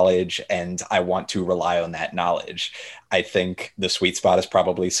of knowledge, and I want to rely on that knowledge. I think the sweet spot is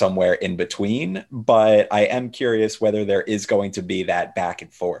probably somewhere in between, but I am curious whether there is going to be that back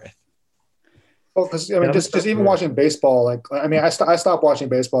and forth. Well, because I mean, just even watching baseball, I stopped watching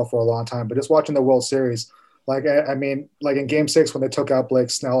baseball for a long time, but just watching the World Series, like in Game 6 when they took out Blake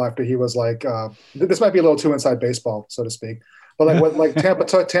Snell after he was this might be a little too inside baseball, so to speak, but when Tampa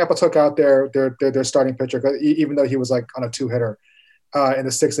took out their starting pitcher, even though he was on a 2-hitter in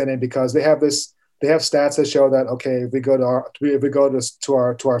the 6th inning, because they have stats that show that, okay, if we go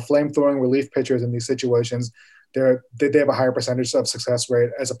to our flame throwing relief pitchers in these situations, they have a higher percentage of success rate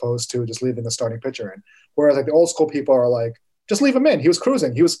as opposed to just leaving the starting pitcher in. Whereas the old school people are like, just leave him in. He was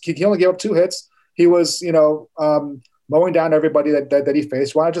cruising. He only gave up 2 hits. He was, mowing down everybody that he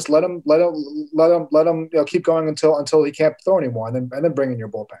faced. Why not just let him keep going until he can't throw anymore, and then bring in your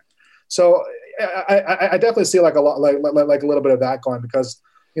bullpen. So I definitely see a little bit of that going, because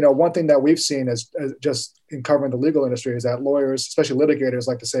one thing that we've seen is just in covering the legal industry is that lawyers, especially litigators,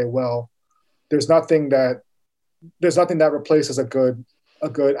 like to say, well, there's nothing that replaces a good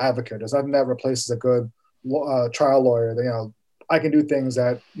advocate. There's nothing that replaces a good trial lawyer. I can do things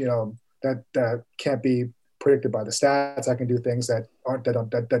that that can't be predicted by the stats. I can do things that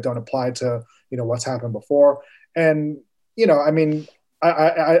don't apply to what's happened before. And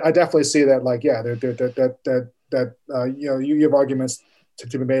I definitely see that you have arguments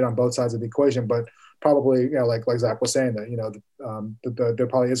to be made on both sides of the equation, but probably like Zach was saying, that there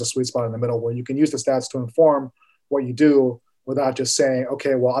probably is a sweet spot in the middle where you can use the stats to inform what you do without just saying,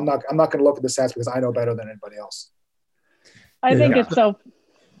 okay, well, I'm not going to look at the stats because I know better than anybody else. I think it's so.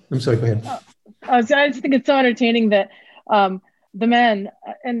 I'm sorry, go ahead. I just think it's so entertaining that the men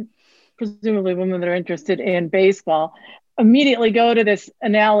and presumably women that are interested in baseball immediately go to this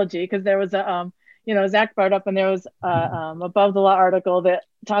analogy, because there was a, Zach brought up, and there was Above the Law article that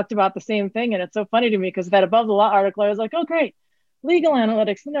talked about the same thing. And it's so funny to me because that Above the Law article, I was like, oh, great, legal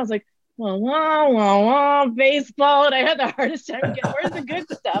analytics. And I was like, baseball. And I had the hardest time getting, where's the good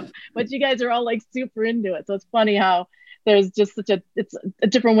stuff? But you guys are all super into it. So it's funny how there's just it's a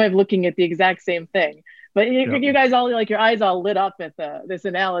different way of looking at the exact same thing. But you guys all, your eyes all lit up at this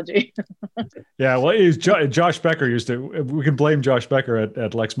analogy. Yeah, well, Josh Becker we can blame Josh Becker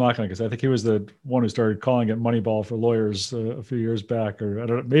at Lex Machina, because I think he was the one who started calling it Moneyball for lawyers a few years back, or I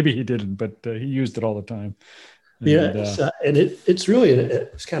don't know, maybe he didn't, but he used it all the time. And it's really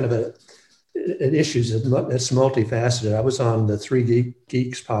it's kind of an issue that's multifaceted. I was on the Three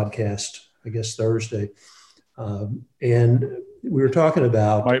Geeks podcast, I guess Thursday, and we were talking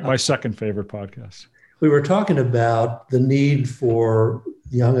about my second favorite podcast. We were talking about the need for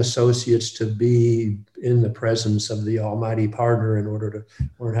young associates to be in the presence of the almighty partner in order to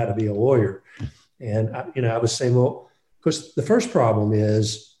learn how to be a lawyer. And, I was saying, well, because the first problem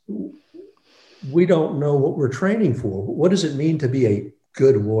is we don't know what we're training for. What does it mean to be a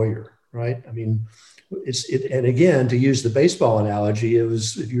good lawyer, right? I mean, and again, to use the baseball analogy, it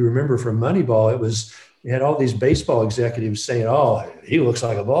was, if you remember from Moneyball, you had all these baseball executives saying, "Oh, he looks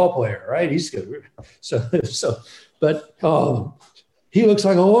like a ball player, right? He's good." But he looks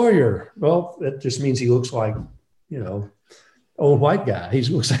like a lawyer. Well, that just means he looks like, a old white guy. He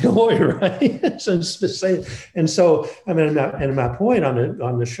looks like a lawyer, right? And so, I mean, and my point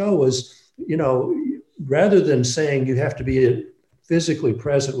on the show was, rather than saying you have to be physically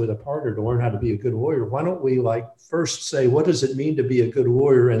present with a partner to learn how to be a good lawyer, why don't we first say, what does it mean to be a good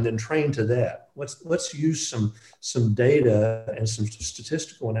lawyer, and then train to that? Let's use some data and some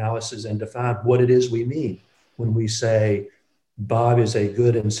statistical analysis and define what it is we mean when we say Bob is a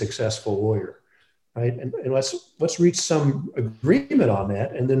good and successful lawyer, right? And let's reach some agreement on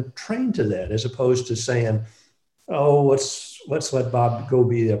that and then train to that, as opposed to saying, oh, let's let Bob go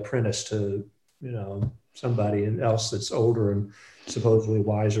be the apprentice to somebody else that's older and supposedly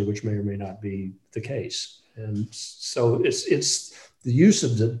wiser, which may or may not be the case. And so it's the use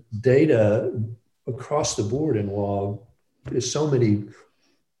of the data across the board in law is so many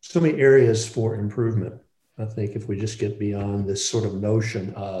areas for improvement. I think if we just get beyond this sort of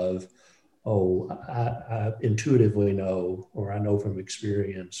notion of, oh, I intuitively know, or I know from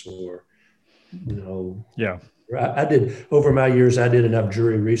experience, or, Yeah. I did, over my years, I did enough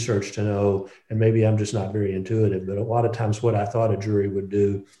jury research to know, and maybe I'm just not very intuitive, but a lot of times what I thought a jury would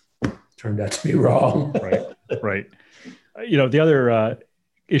do turned out to be wrong. Right. The other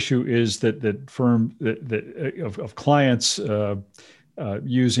issue is that firm of clients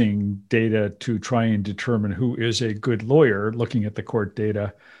using data to try and determine who is a good lawyer, looking at the court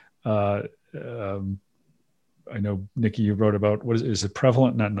data. I know, Nikki, you wrote about, is it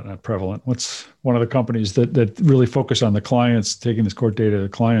prevalent? Not prevalent. What's one of the companies that really focus on the clients, taking this court data to the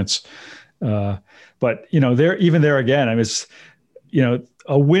clients? But there again, I mean, it's,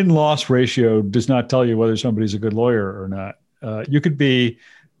 a win-loss ratio does not tell you whether somebody's a good lawyer or not. You could be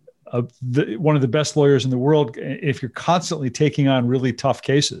one of the best lawyers in the world if you're constantly taking on really tough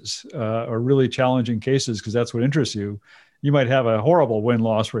cases or really challenging cases, because that's what interests you. You might have a horrible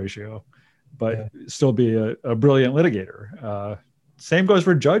win-loss ratio, but still be a brilliant litigator. Same goes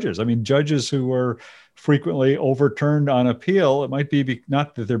for judges. I mean, judges who are frequently overturned on appeal, it might be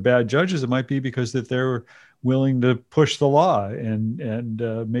not that they're bad judges, it might be because that they're willing to push the law and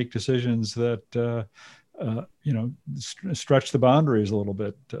make decisions that, stretch the boundaries a little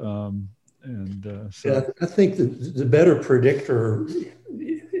bit. I think the better predictor,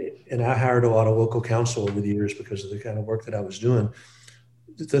 and I hired a lot of local counsel over the years because of the kind of work that I was doing.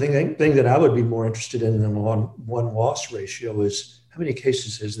 The thing that I would be more interested in than one loss ratio is how many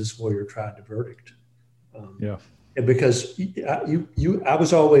cases has this lawyer tried to verdict? And because I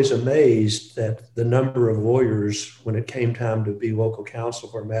was always amazed that the number of lawyers, when it came time to be local counsel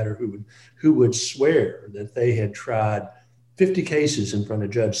for a matter, who would swear that they had tried 50 cases in front of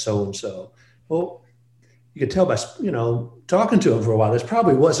Judge so-and-so. Well, you could tell by, talking to him for a while, this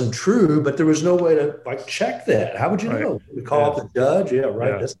probably wasn't true, but there was no way to check that. How would you know? We call up the judge. Yeah,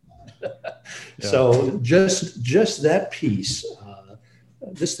 right. Yeah. So just that piece,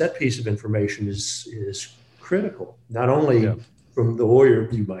 that piece of information is critical, not only from the lawyer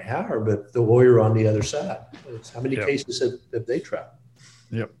you might hire, but the lawyer on the other side. How many cases have they tried?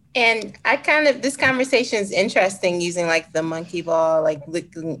 Yep. And this conversation is interesting using the monkey ball,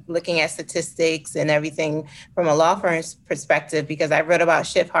 looking at statistics and everything from a law firm's perspective, because I wrote about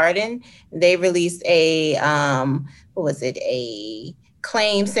Schiff Hardin. They released a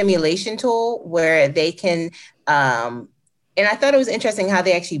claim simulation tool where they can, and I thought it was interesting how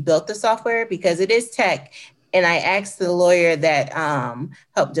they actually built the software, because it is tech. And I asked the lawyer that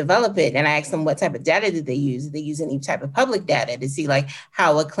helped develop it, and I asked them what type of data did they use? Did they use any type of public data to see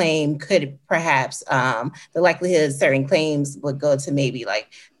how a claim could perhaps, the likelihood certain claims would go to maybe what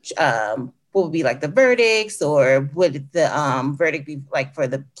would be the verdicts, or would the verdict be for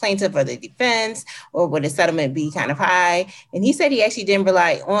the plaintiff or the defense, or would the settlement be kind of high? And he said he actually didn't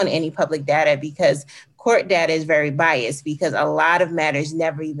rely on any public data because court data is very biased, because a lot of matters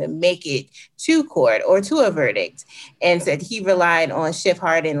never even make it to court or to a verdict. And said he relied on Schiff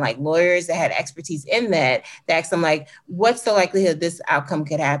Hardin, lawyers that had expertise in that, to ask them what's the likelihood this outcome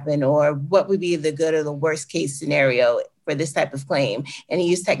could happen, or what would be the good or the worst case scenario for this type of claim. And he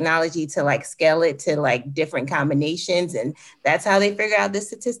used technology to scale it to different combinations. And that's how they figure out the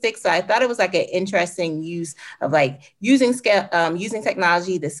statistics. So I thought it was an interesting use of using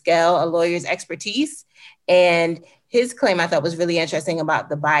technology to scale a lawyer's expertise. And his claim I thought was really interesting about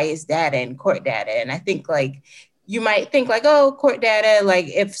the biased data and court data. And I think you might think court data,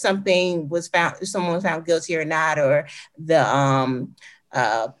 if someone was found guilty or not, or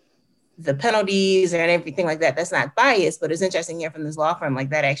the penalties and everything like that, that's not biased, but it's interesting here from this law firm,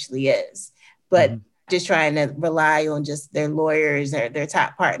 that actually is. But just trying to rely on just their lawyers or their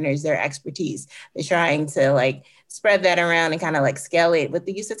top partners, their expertise. They're trying to spread that around and kind of like scale it with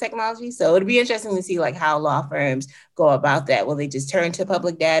the use of technology. So it'd be interesting to see like how law firms go about that. Will they just turn to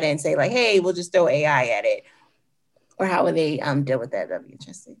public data and say like, hey, we'll just throw AI at it? Or how will they deal with that? That'd be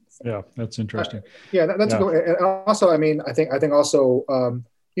interesting. So. Yeah, that's interesting. That's a good. And also, I mean, I think also,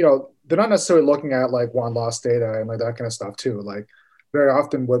 they're not necessarily looking at like one loss data and like that kind of stuff too. Like very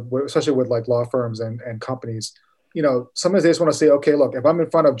often especially with like law firms and companies, sometimes they just want to say, okay, look, if I'm in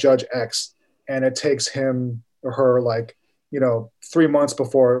front of Judge X and it takes him or her like, 3 months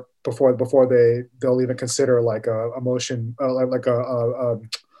before they'll even consider like a motion, like a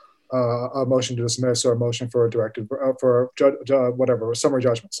motion to dismiss or a motion for a directive for whatever, summary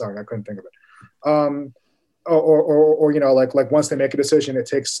judgment. Sorry, I couldn't think of it. Or like once they make a decision, it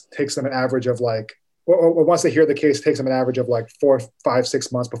takes them an average of like, or once they hear the case, it takes them an average of like 4, 5,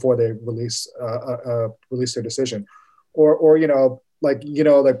 6 months before they release their decision, or like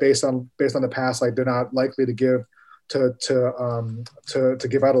based on the past, like they're not likely to give to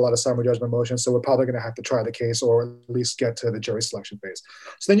give out a lot of summary judgment motions. So we're probably going to have to try the case or at least get to the jury selection phase.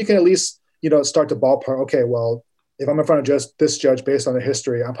 So then you can at least start to ballpark. Okay, well, if I'm in front of just this judge based on the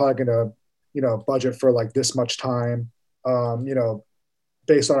history, I'm probably going to budget for like this much time.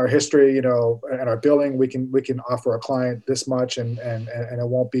 Based on our history, and our billing, we can offer a client this much, and it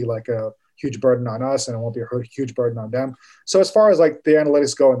won't be like a huge burden on us, and it won't be a huge burden on them. So as far as like the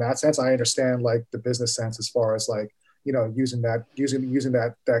analytics go in that sense, I understand like the business sense as far as like using that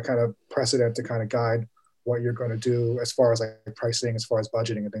kind of precedent to kind of guide what you're going to do as far as like pricing, as far as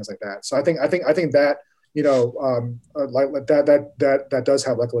budgeting and things like that. So I think that like that does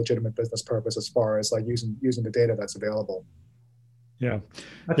have like a legitimate business purpose as far as like using the data that's available. Yeah,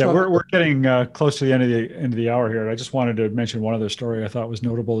 we're getting close to the end of the hour here. I just wanted to mention one other story I thought was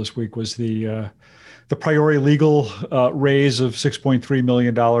notable this week was the Priori Legal raise of $6.3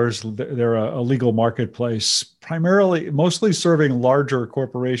 million. They're a legal marketplace, mostly serving larger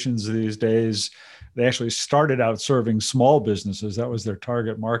corporations these days. They actually started out serving small businesses. That was their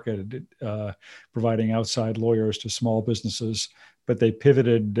target market, providing outside lawyers to small businesses. But they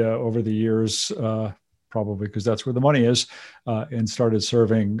pivoted over the years, probably because that's where the money is, and started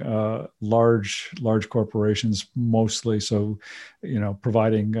serving large corporations mostly. So,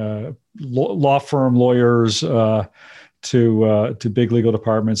 providing law firm lawyers to big legal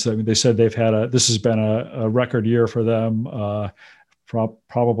departments. I mean, they said this has been a record year for them.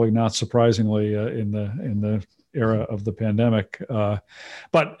 Probably not surprisingly in the era of the pandemic.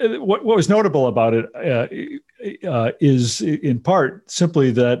 But what was notable about it is in part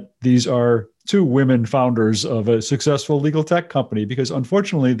simply that these are two women founders of a successful legal tech company, because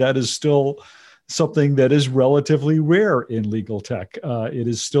unfortunately that is still something that is relatively rare in legal tech. It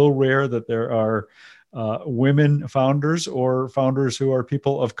is still rare that there are women founders or founders who are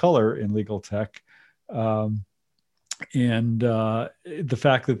people of color in legal tech. And the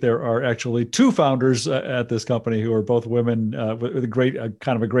fact that there are actually two founders at this company who are both women with a great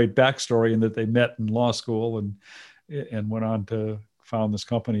kind of a great backstory, in that they met in law school and went on to found this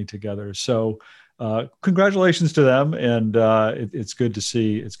company together. So congratulations to them, and it's good to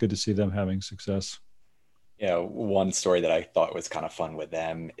see them having success. Yeah, one story that I thought was kind of fun with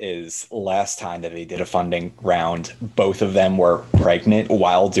them is last time that they did a funding round, both of them were pregnant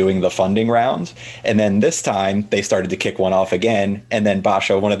while doing the funding round. And then this time they started to kick one off again. And then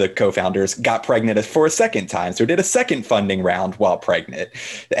Basha, one of the co-founders, got pregnant for a second time. So did a second funding round while pregnant.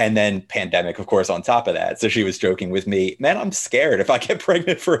 And then pandemic, of course, on top of that. So she was joking with me, man, I'm scared if I get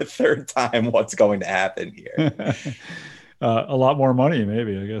pregnant for a third time, what's going to happen here? A lot more money,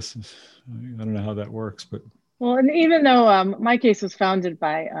 maybe, I guess. I don't know how that works, but. Well, and even though my case was founded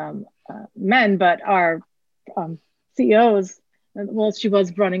by men, but our CEOs, well, she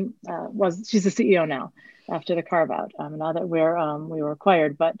was running, she's the CEO now after the carve out. Now that we were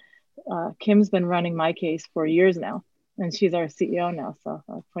acquired, but Kim's been running my case for years now, and she's our CEO now. So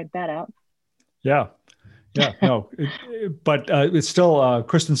I'll point that out. Yeah, no, but it's still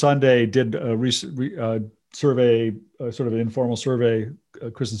Kristen Sunday did a recent survey, sort of an informal survey,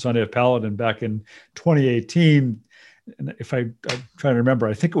 Kristen Sunday of Paladin back in 2018. And if I'm trying to remember,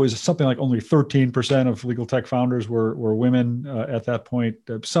 I think it was something like only 13% of legal tech founders were women at that point,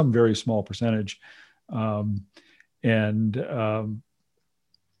 some very small percentage. Somebody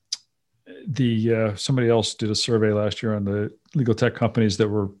else did a survey last year on the legal tech companies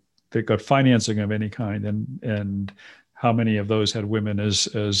that got financing of any kind, and how many of those had women as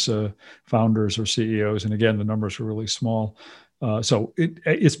founders or CEOs. And again, the numbers were really small. So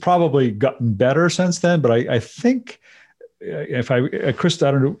it's probably gotten better since then. But I think Kristen,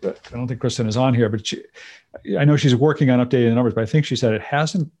 I don't think Kristen is on here, but I know she's working on updating the numbers, but I think she said it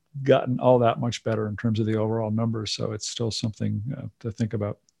hasn't gotten all that much better in terms of the overall numbers. So it's still something to think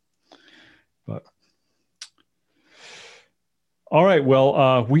about. But all right,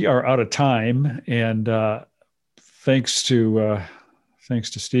 well, we are out of time, and thanks to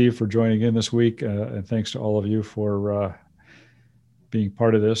Steve for joining in this week, and thanks to all of you for being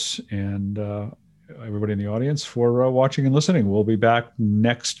part of this, and everybody in the audience for watching and listening. We'll be back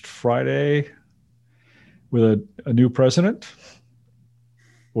next Friday with a new president,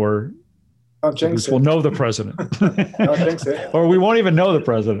 or we'll know the president. Don't jinx it. Or we won't even know the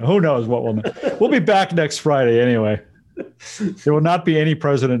president. Who knows what we'll know. We'll be back next Friday anyway. There will not be any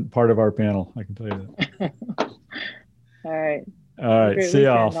president part of our panel, I can tell you that. All right. All right. See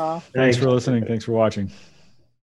y'all. Thanks for listening. Thanks for watching.